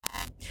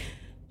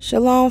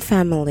Shalom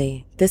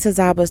Family, this is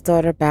Abba's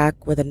daughter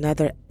back with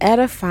another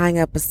edifying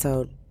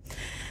episode.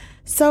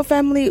 So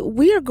family,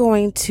 we are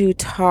going to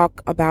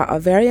talk about a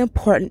very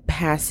important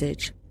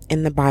passage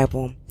in the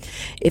Bible.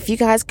 If you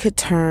guys could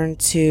turn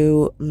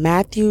to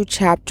Matthew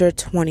chapter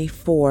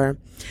 24,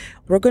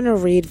 we're going to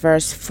read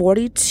verse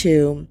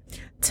 42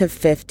 to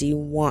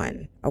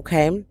 51,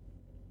 okay?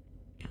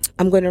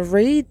 I'm going to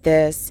read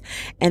this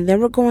and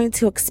then we're going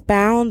to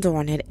expound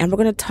on it and we're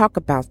going to talk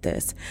about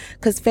this.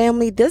 Because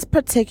family, this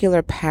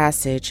particular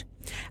passage,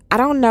 I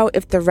don't know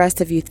if the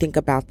rest of you think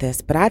about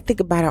this, but I think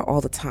about it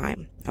all the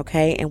time.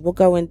 Okay. And we'll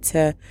go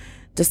into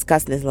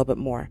discussing this a little bit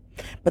more.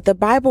 But the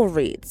Bible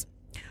reads,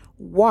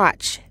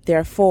 "Watch,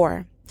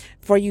 therefore,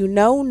 for you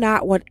know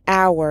not what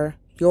hour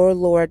your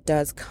Lord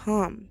does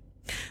come.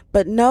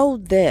 But know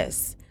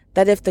this,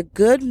 that if the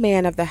good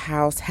man of the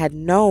house had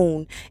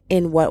known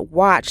in what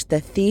watch the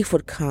thief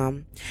would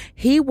come,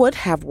 he would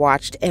have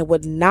watched and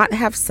would not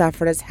have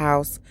suffered his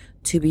house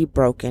to be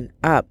broken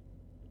up.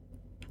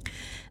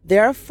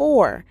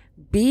 Therefore,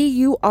 be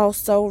you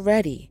also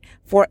ready,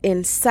 for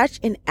in such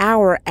an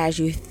hour as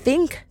you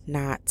think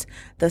not,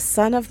 the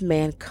Son of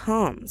Man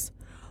comes.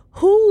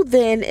 Who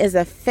then is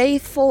a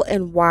faithful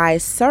and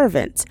wise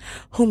servant,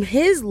 whom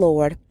his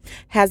Lord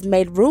has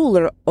made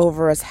ruler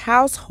over his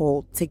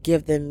household to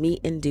give them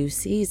meat in due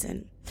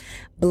season?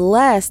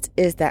 Blessed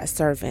is that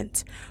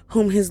servant,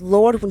 whom his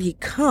Lord when he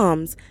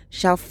comes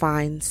shall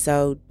find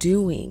so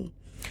doing.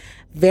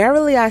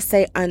 Verily I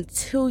say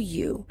unto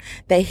you,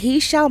 that he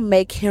shall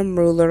make him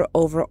ruler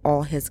over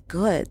all his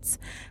goods.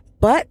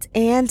 But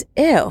and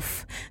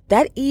if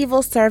that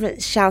evil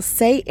servant shall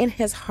say in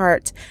his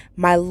heart,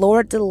 my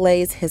Lord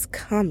delays his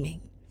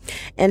coming,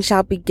 and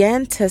shall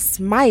begin to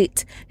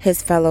smite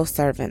his fellow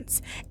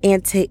servants,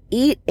 and to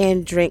eat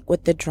and drink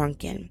with the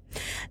drunken,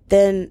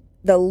 then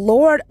the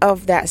Lord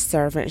of that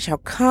servant shall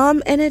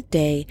come in a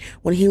day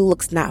when he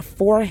looks not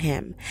for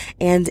him,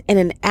 and in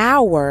an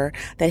hour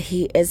that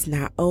he is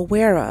not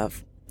aware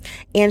of,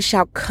 and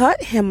shall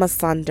cut him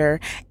asunder,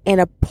 and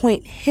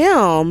appoint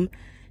him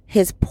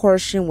his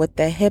portion with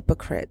the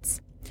hypocrites.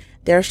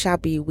 There shall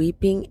be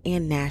weeping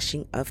and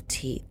gnashing of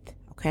teeth."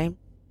 Okay.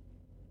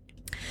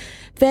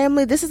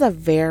 Family, this is a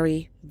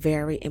very,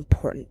 very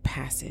important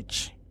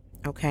passage.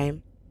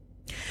 Okay.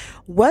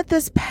 What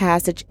this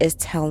passage is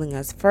telling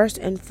us, first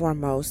and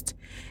foremost,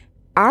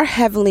 our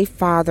Heavenly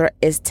Father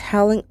is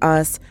telling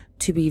us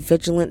to be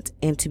vigilant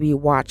and to be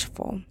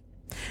watchful.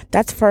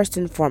 That's first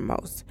and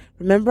foremost.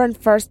 Remember in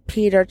 1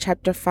 Peter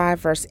chapter 5,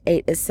 verse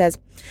 8, it says,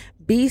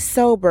 "Be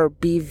sober,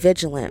 be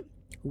vigilant."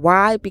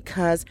 Why?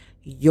 Because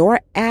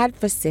your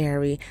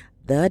adversary,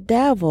 the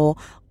devil,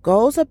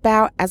 goes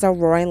about as a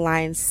roaring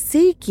lion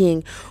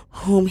seeking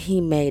whom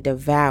he may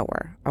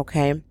devour.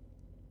 Okay.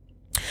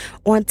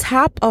 On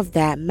top of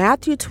that,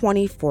 Matthew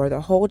 24,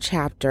 the whole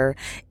chapter,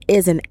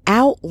 is an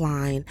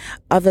outline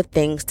of the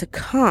things to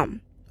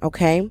come.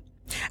 Okay.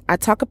 I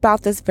talk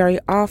about this very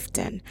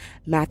often.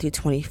 Matthew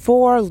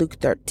 24, Luke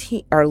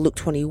 13, or Luke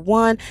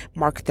 21,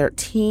 Mark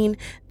 13.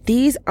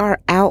 These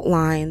are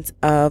outlines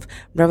of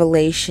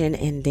Revelation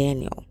and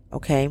Daniel.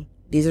 Okay.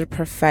 These are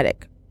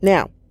prophetic.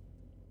 Now,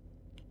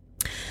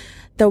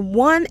 the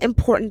one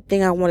important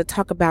thing I want to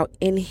talk about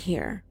in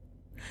here,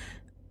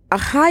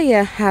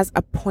 Ahiah has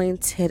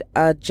appointed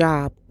a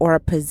job or a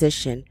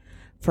position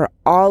for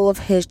all of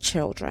his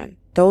children.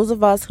 Those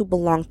of us who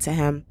belong to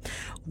him,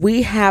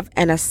 we have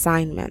an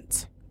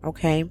assignment.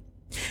 Okay.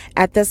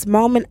 At this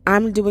moment,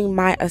 I'm doing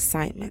my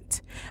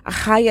assignment.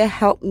 Ahiah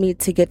helped me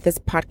to get this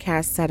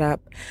podcast set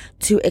up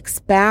to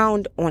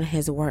expound on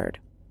his word.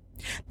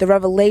 The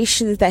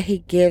revelations that he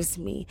gives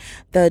me,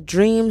 the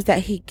dreams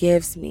that he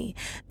gives me,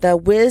 the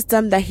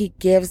wisdom that he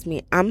gives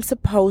me, I'm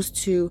supposed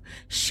to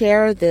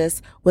share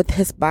this with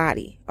his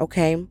body,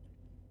 okay?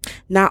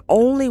 Not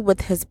only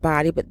with his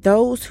body, but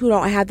those who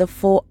don't have the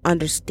full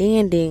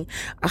understanding,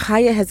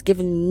 Ahiah has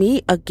given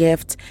me a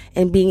gift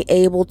in being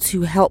able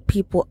to help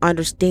people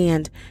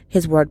understand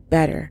his word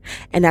better.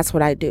 And that's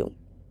what I do.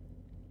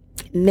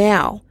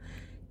 Now,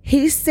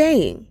 he's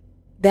saying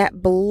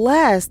that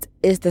blessed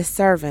is the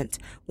servant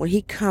when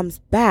he comes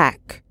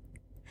back,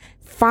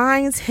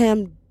 finds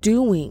him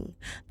doing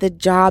the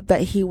job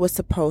that he was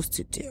supposed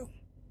to do.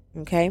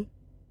 Okay?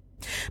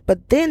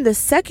 But then the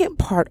second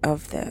part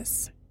of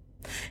this,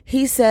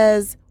 he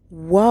says,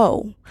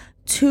 woe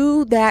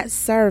to that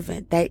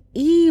servant, that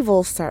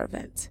evil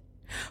servant,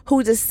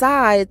 who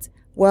decides,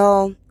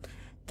 well,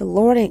 the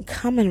Lord ain't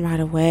coming right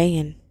away,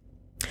 and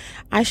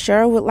I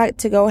sure would like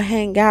to go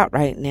hang out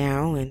right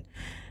now, and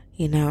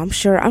I'm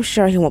sure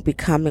he won't be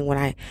coming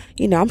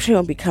I'm sure he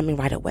won't be coming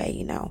right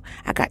away.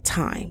 I got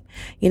time.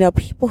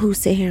 People who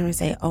sit here and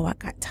say, oh, I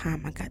got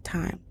time.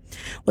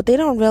 What they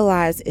don't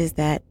realize is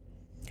that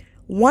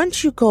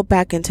once you go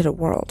back into the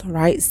world,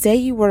 right? Say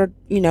you were,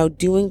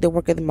 doing the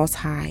work of the Most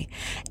High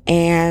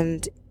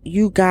and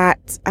you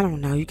got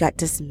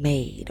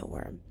dismayed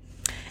or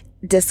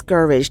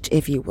discouraged,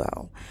 if you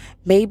will.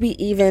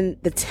 Maybe even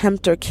the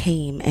tempter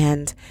came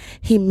and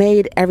he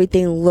made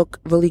everything look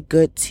really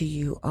good to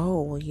you.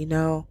 Oh, well,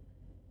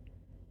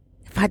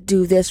 if I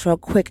do this real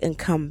quick and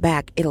come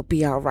back, it'll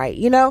be all right.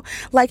 You know,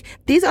 like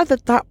these are the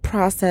thought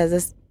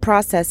processes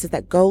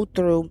that go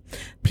through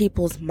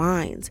people's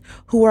minds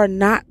who are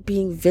not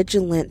being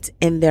vigilant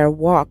in their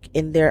walk,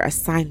 in their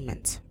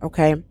assignment.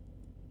 Okay.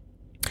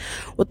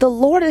 What the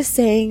Lord is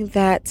saying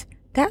that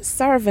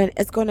servant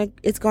is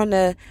going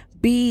to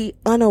be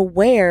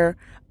unaware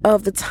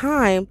of the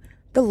time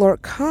the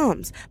Lord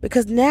comes,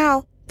 because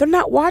now they're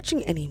not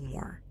watching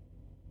anymore.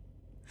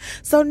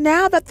 So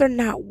now that they're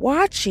not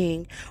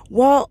watching,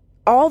 well,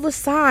 all the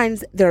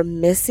signs they're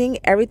missing,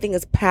 everything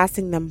is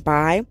passing them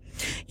by.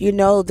 You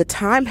know, the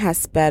time has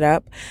sped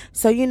up.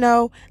 So, you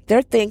know,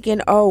 they're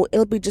thinking, oh,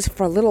 it'll be just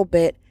for a little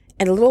bit,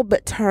 and a little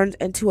bit turns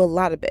into a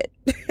lot of bit.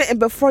 And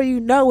before you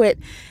know it,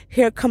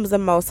 here comes the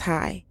Most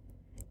High.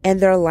 And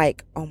they're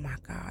like, oh my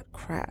God,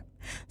 crap.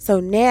 So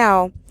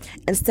now,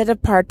 instead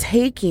of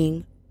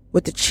partaking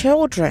with the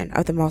children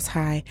of the Most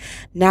High,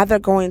 now they're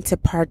going to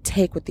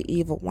partake with the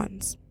evil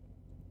ones.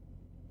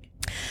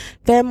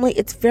 Family,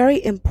 it's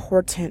very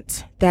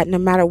important that no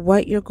matter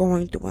what you're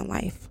going through in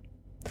life,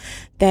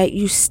 that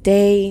you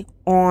stay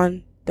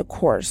on the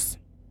course.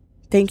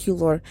 Thank you,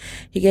 Lord.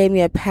 He gave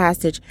me a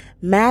passage.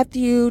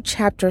 Matthew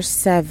chapter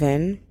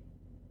 7,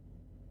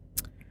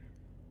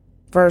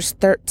 verse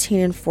 13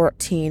 and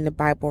 14, the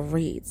Bible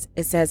reads.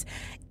 It says,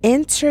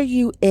 "Enter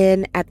you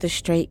in at the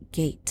straight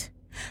gate,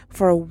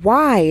 for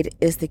wide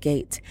is the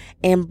gate,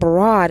 and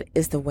broad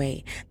is the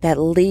way that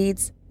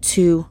leads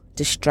to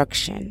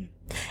destruction.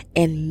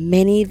 And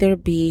many there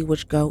be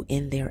which go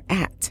in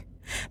thereat.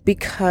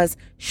 Because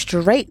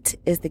strait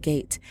is the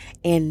gate,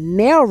 and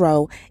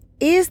narrow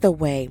is the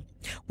way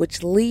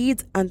which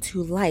leads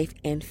unto life,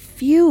 and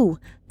few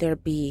there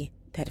be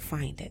that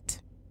find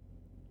it."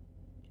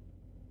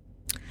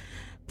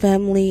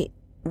 Family,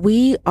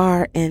 we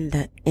are in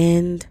the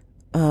end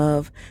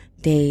of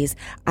days.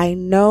 I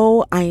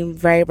know I am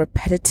very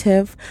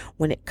repetitive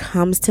when it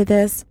comes to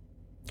this.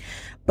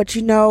 But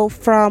you know,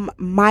 from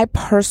my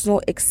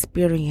personal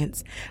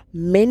experience,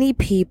 many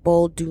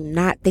people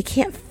they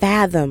can't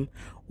fathom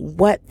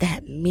what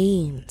that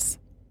means.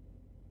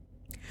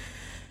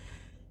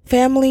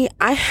 Family,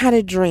 I had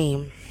a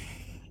dream.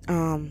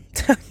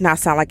 Not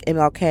sound like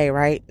MLK,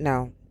 right?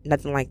 No,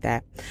 nothing like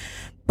that.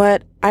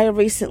 But I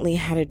recently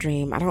had a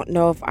dream. I don't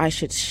know if I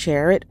should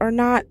share it or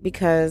not,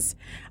 because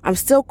I'm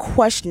still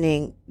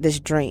questioning this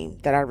dream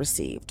that I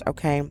received,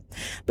 okay?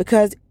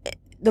 Because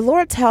the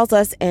Lord tells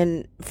us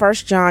in 1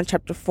 John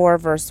chapter 4,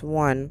 verse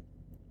 1.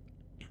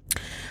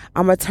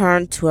 I'm going to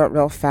turn to it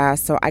real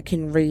fast so I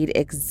can read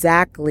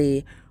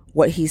exactly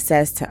what he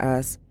says to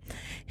us.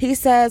 He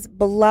says,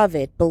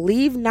 "Beloved,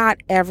 believe not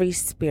every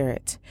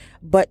spirit,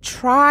 but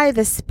try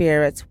the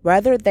spirits,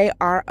 whether they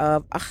are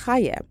of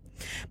Ahiah,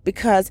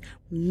 because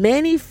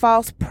many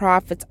false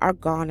prophets are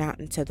gone out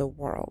into the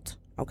world."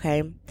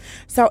 Okay.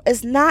 So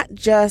it's not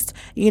just,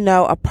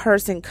 a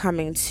person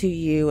coming to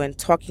you and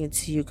talking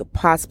to you could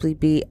possibly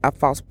be a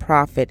false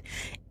prophet.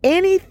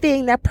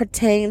 Anything that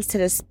pertains to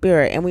the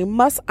spirit. And we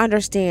must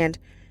understand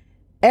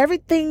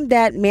everything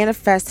that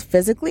manifests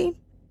physically,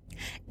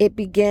 it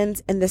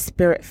begins in the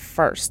spirit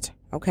first.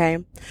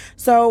 Okay.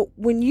 So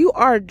when you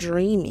are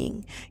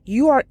dreaming,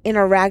 you are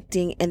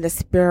interacting in the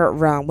spirit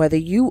realm, whether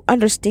you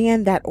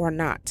understand that or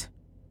not.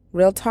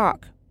 Real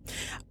talk.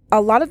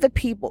 A lot of the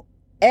people,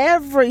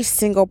 every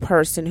single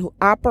person who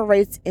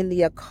operates in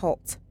the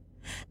occult,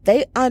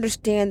 they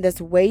understand this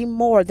way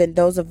more than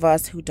those of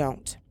us who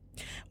don't.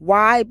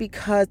 Why?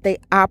 Because they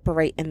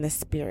operate in the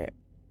spirit.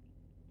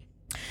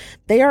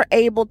 They are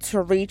able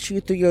to reach you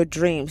through your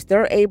dreams.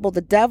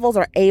 The devils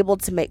are able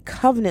to make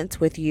covenants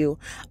with you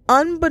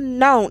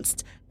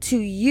unbeknownst to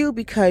you,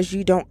 because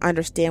you don't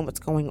understand what's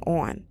going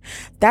on.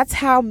 That's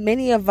how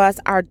many of us,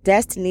 our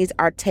destinies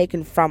are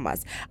taken from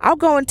us. I'll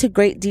go into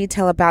great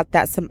detail about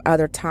that some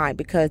other time,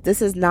 because this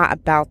is not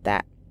about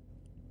that.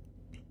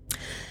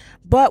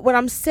 But what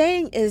I'm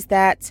saying is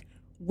that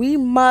we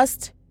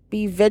must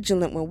be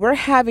vigilant when we're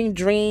having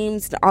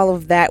dreams and all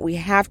of that. We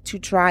have to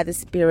try the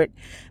spirit,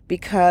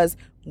 because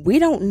we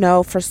don't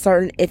know for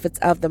certain if it's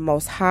of the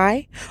Most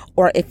High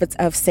or if it's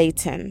of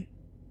Satan.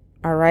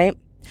 All right.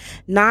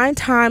 9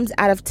 times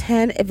out of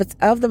 10, if it's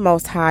of the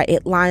Most High,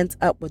 it lines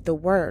up with the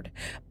word.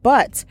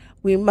 But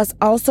we must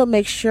also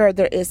make sure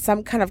there is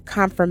some kind of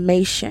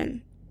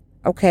confirmation.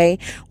 Okay.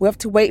 We have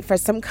to wait for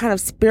some kind of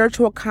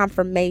spiritual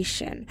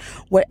confirmation,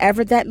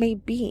 whatever that may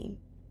be,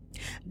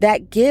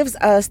 that gives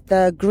us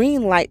the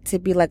green light to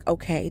be like,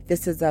 okay,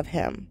 this is of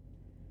him.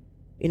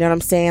 You know what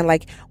I'm saying?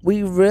 Like,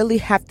 we really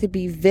have to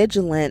be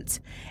vigilant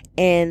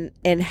in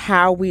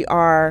how we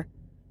are,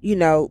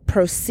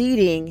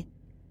 proceeding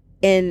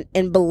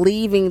in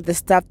believing the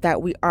stuff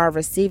that we are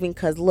receiving.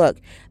 Because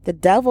look, the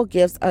devil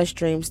gives us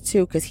dreams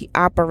too, because he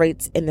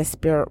operates in the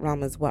spirit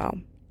realm as well.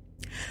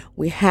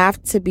 We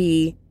have to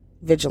be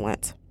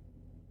vigilant.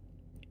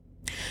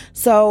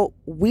 So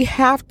we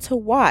have to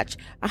watch.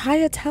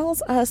 Ahiah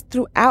tells us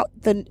throughout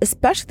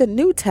especially the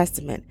New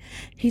Testament,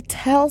 he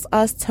tells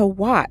us to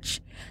watch,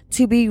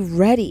 to be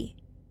ready.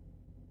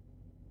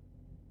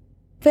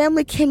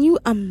 Family, can you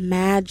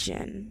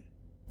imagine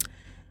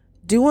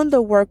doing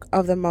the work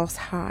of the Most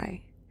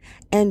High.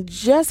 And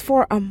just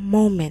for a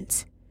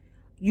moment,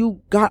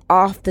 you got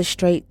off the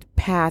straight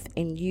path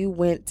and you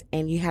went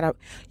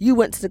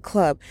to the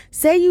club.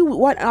 Say you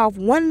went off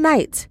one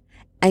night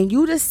and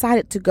you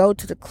decided to go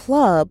to the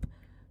club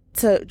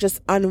to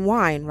just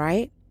unwind,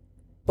 right?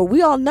 But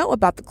we all know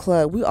about the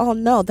club. We all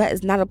know that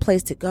is not a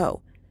place to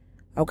go.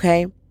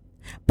 Okay?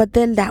 But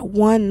then that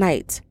one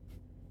night,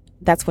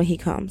 that's when he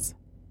comes.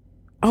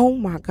 Oh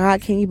my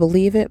God, can you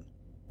believe it?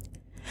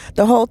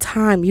 The whole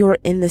time you were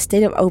in the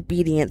state of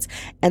obedience,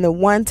 and the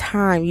one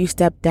time you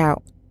stepped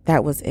out,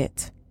 that was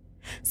it.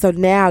 So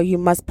now you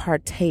must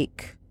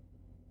partake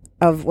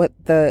of what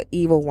the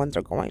evil ones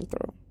are going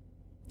through.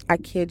 I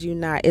kid you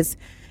not. It's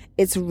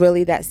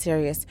really that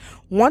serious.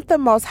 Once the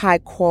Most High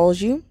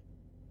calls you,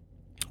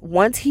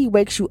 once he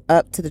wakes you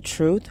up to the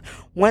truth,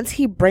 once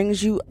he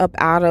brings you up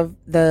out of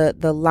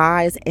the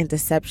lies and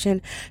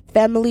deception,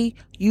 family,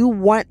 you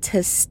want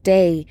to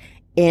stay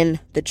in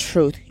the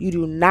truth. You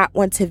do not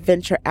want to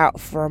venture out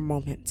for a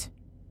moment.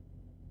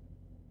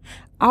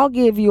 I'll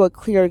give you a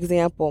clear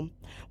example.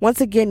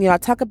 Once again, I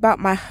talk about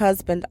my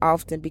husband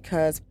often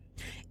because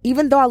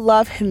even though I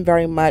love him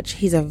very much,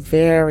 he's a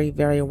very,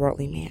 very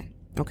worldly man.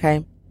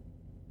 Okay.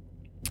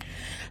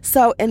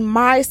 So in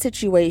my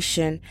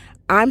situation,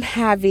 I'm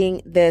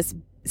having this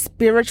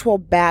spiritual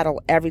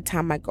battle every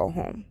time I go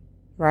home,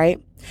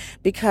 right?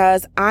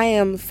 Because I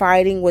am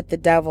fighting with the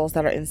devils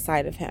that are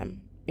inside of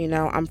him.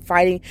 I'm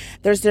fighting.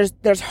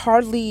 There's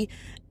hardly,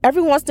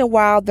 every once in a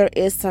while, there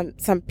is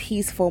some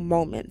peaceful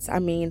moments. I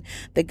mean,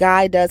 the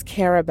guy does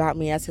care about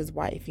me as his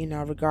wife,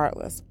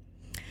 regardless.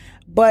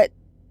 But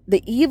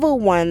the evil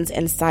ones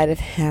inside of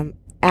him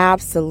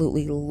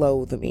absolutely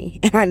loathe me.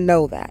 And I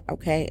know that,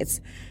 okay?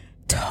 It's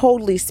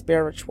totally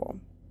spiritual.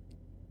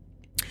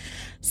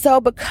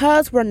 So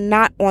because we're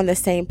not on the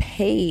same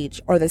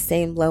page or the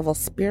same level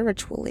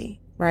spiritually,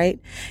 right?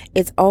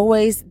 It's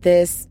always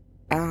this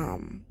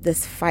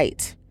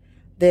fight,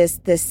 this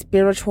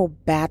spiritual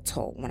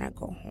battle when I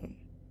go home.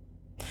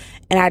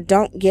 And I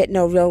don't get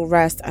no real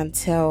rest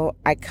until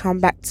I come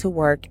back to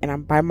work and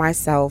I'm by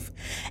myself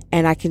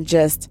and I can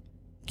just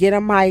get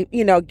on my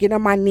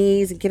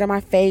knees and get on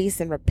my face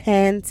and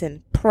repent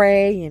and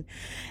pray. And,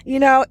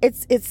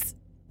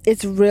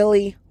 it's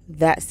really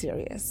that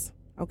serious.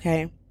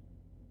 Okay.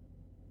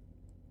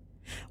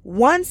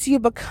 Once you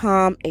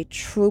become a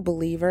true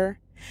believer,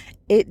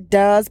 it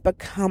does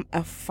become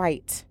a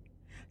fight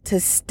to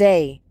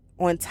stay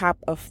on top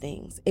of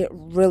things. It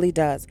really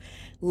does.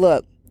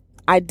 Look,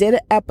 I did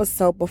an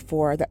episode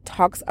before that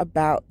talks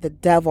about the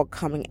devil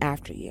coming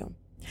after you.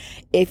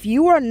 If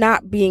you are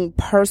not being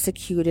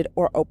persecuted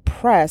or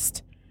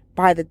oppressed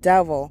by the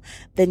devil,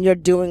 then you're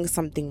doing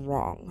something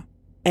wrong.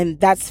 And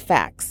that's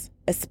facts,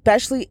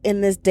 especially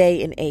in this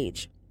day and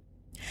age.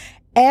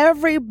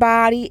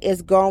 Everybody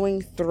is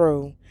going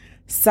through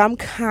some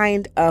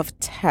kind of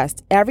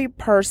test. Every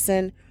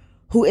person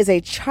who is a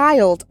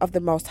child of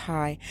the Most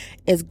High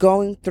is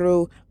going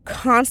through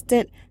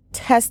constant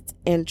tests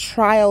and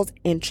trials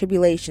and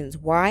tribulations.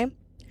 Why?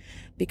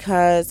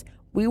 Because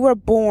we were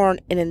born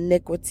in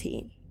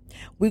iniquity.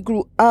 We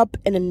grew up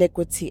in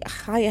iniquity.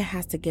 Ahaya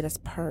has to get us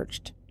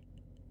purged.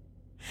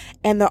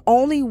 And the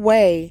only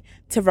way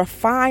to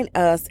refine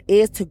us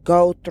is to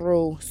go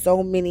through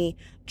so many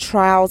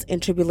trials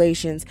and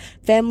tribulations.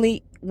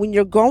 Family, when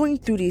you're going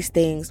through these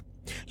things,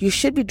 you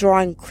should be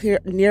drawing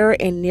nearer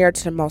and nearer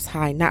to the Most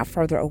High, not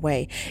further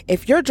away.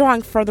 If you're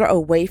drawing further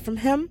away from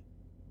him,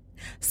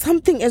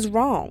 something is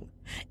wrong.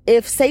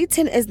 If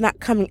Satan is not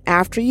coming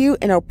after you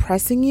and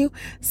oppressing you,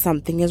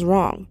 something is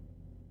wrong.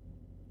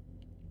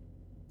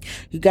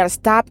 You got to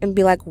stop and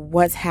be like,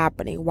 what's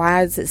happening?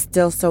 Why is it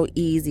still so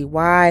easy?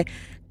 Why?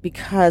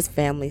 Because,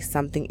 family,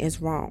 something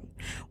is wrong.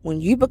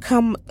 When you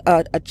become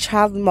a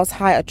child of the Most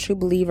High, a true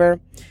believer,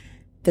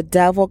 the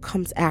devil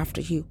comes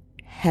after you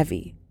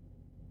heavy.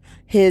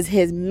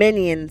 His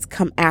minions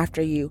come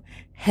after you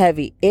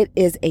heavy. It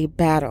is a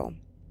battle.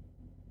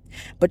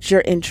 But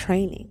you're in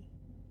training.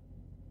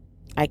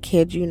 I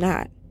kid you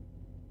not.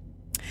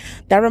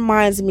 That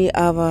reminds me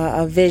of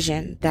a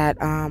vision that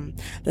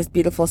this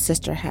beautiful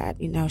sister had.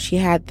 She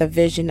had the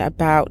vision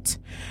about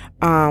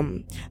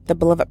the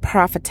beloved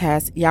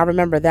prophetess. Y'all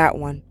remember that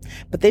one.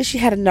 But then she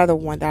had another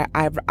one that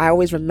I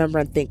always remember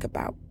and think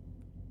about.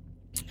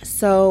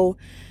 So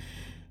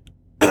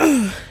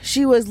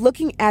she was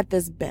looking at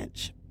this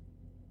bench.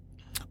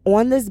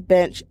 On this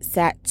bench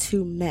sat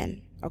two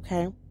men,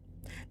 okay?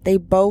 They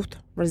both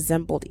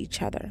resembled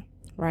each other,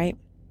 right?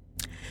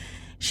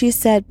 She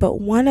said, but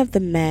one of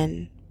the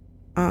men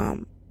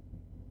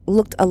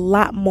looked a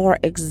lot more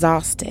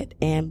exhausted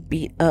and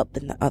beat up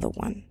than the other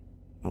one,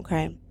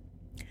 okay?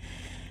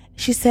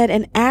 She said,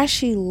 and as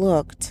she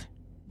looked,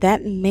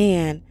 that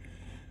man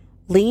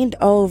leaned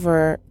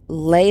over,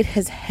 laid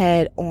his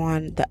head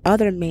on the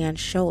other man's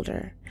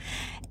shoulder,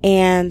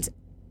 and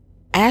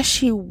as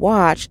she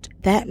watched,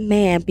 that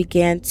man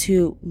began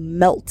to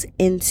melt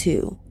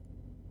into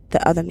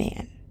the other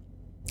man.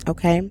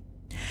 Okay?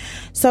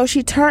 So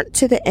she turned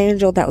to the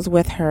angel that was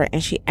with her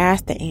and she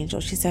asked the angel,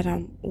 she said,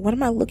 what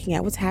am I looking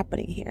at? What's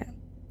happening here?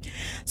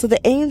 So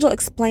the angel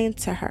explained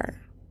to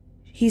her.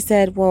 He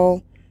said,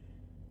 well,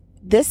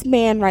 this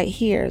man right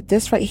here,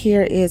 this right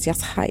here is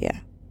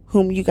Yeshaya,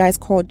 whom you guys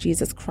call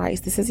Jesus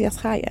Christ. This is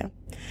Yeshaya.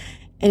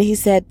 And he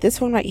said,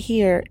 this one right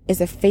here is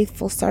a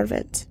faithful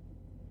servant.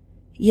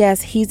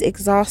 Yes, he's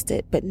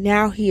exhausted, but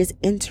now he is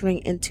entering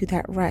into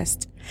that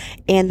rest.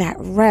 And that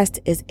rest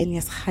is in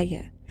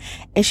Yeshaya.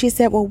 And she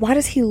said, well, why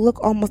does he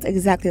look almost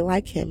exactly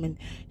like him? And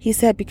he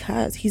said,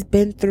 because he's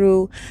been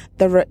through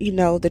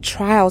the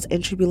trials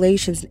and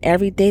tribulations, and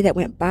every day that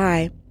went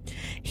by,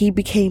 he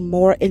became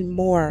more and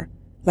more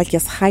like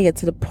Yeshaya,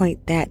 to the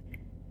point that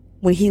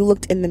when he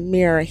looked in the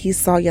mirror, he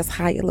saw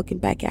Yeshaya looking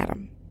back at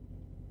him.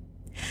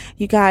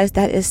 You guys,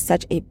 that is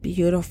such a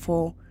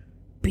beautiful,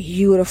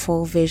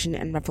 beautiful vision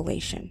and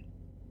revelation.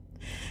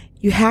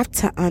 You have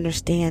to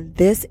understand,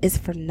 this is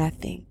for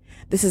nothing.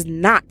 This is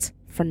not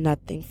for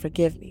nothing.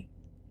 Forgive me.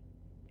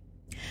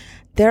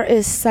 There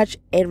is such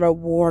a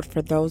reward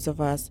for those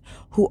of us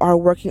who are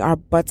working our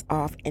butts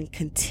off and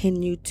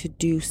continue to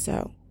do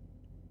so,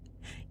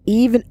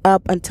 even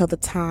up until the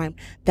time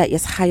that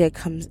Yeshaya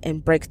comes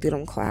and breaks through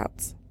them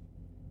clouds.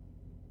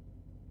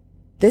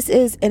 This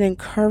is an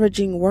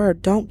encouraging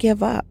word. Don't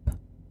give up.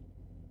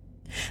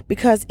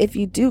 Because if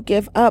you do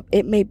give up,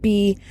 it may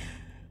be,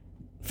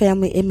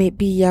 family, it may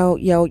be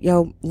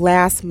your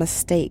last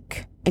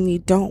mistake. And you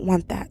don't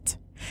want that.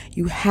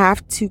 You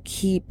have to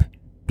keep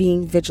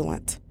being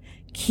vigilant.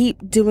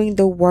 Keep doing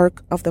the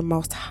work of the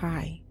Most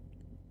High.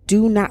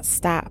 Do not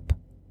stop.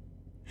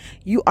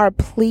 You are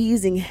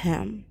pleasing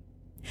Him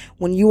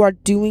when you are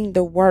doing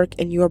the work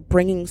and you are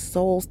bringing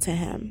souls to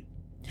Him.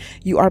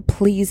 You are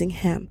pleasing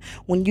Him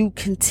when you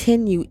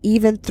continue,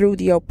 even through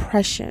the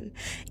oppression,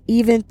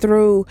 even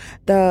through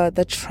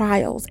the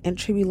trials and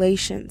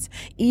tribulations,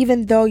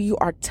 even though you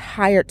are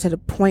tired to the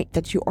point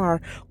that you are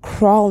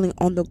crawling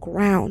on the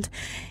ground,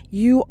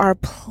 you are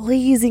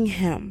pleasing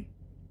Him.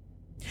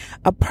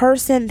 A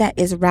person that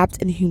is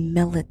wrapped in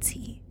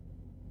humility,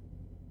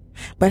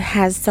 but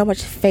has so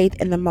much faith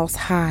in the Most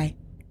High,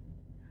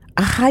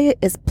 Ahaya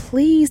is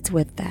pleased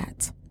with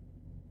that.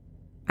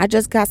 I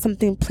just got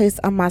something placed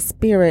on my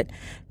spirit.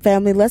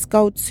 Family, let's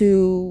go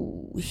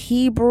to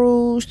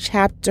Hebrews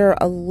chapter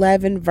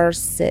 11, verse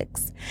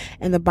 6.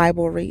 And the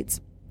Bible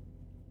reads,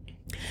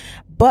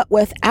 but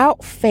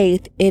without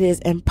faith, it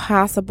is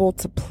impossible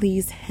to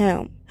please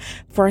Him.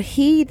 For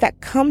he that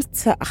comes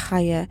to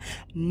Ahaya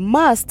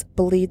must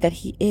believe that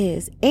He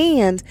is,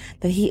 and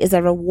that He is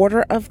a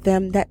rewarder of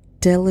them that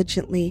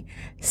diligently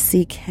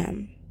seek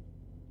Him.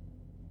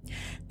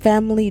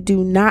 Family,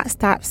 do not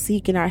stop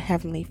seeking our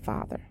Heavenly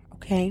Father.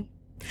 Okay?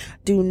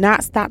 Do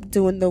not stop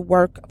doing the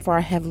work for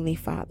our Heavenly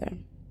Father,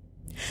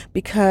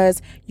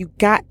 because you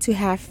got to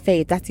have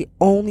faith. That's the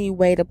only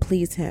way to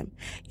please Him.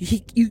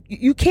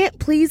 You can't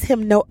please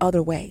Him no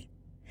other way.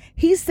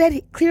 He said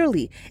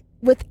clearly,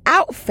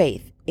 without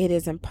faith, it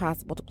is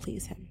impossible to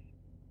please Him.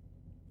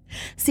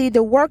 See,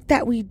 the work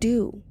that we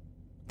do,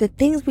 the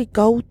things we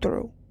go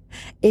through,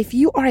 if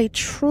you are a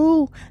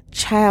true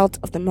child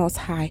of the Most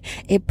High,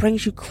 it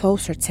brings you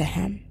closer to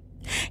Him.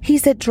 He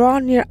said, draw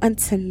near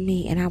unto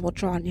me and I will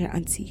draw near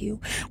unto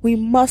you. We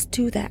must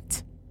do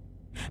that,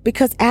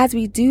 because as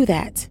we do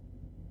that,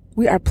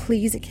 we are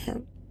pleasing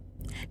Him.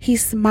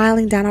 He's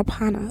smiling down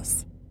upon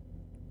us.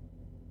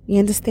 You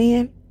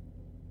understand?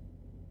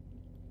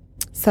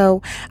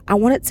 So I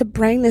wanted to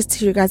bring this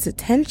to your guys'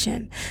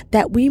 attention,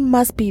 that we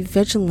must be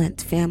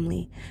vigilant,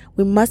 family.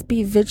 We must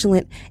be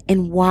vigilant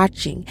in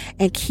watching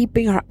and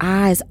keeping our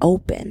eyes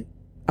open.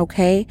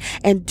 Okay?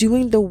 And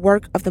doing the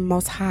work of the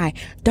Most High.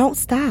 Don't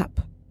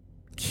stop.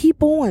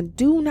 Keep on.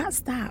 Do not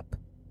stop.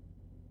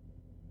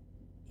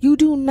 You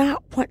do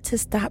not want to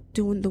stop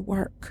doing the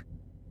work.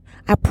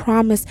 I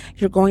promise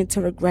you're going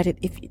to regret it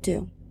if you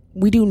do.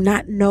 We do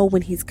not know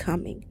when He's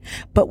coming,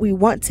 but we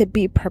want to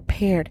be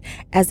prepared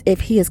as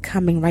if He is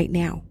coming right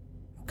now.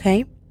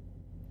 Okay?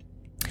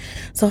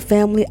 So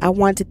family, I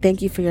want to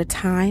thank you for your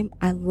time.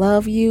 I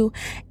love you,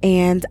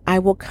 and I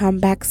will come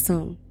back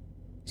soon.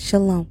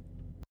 Shalom.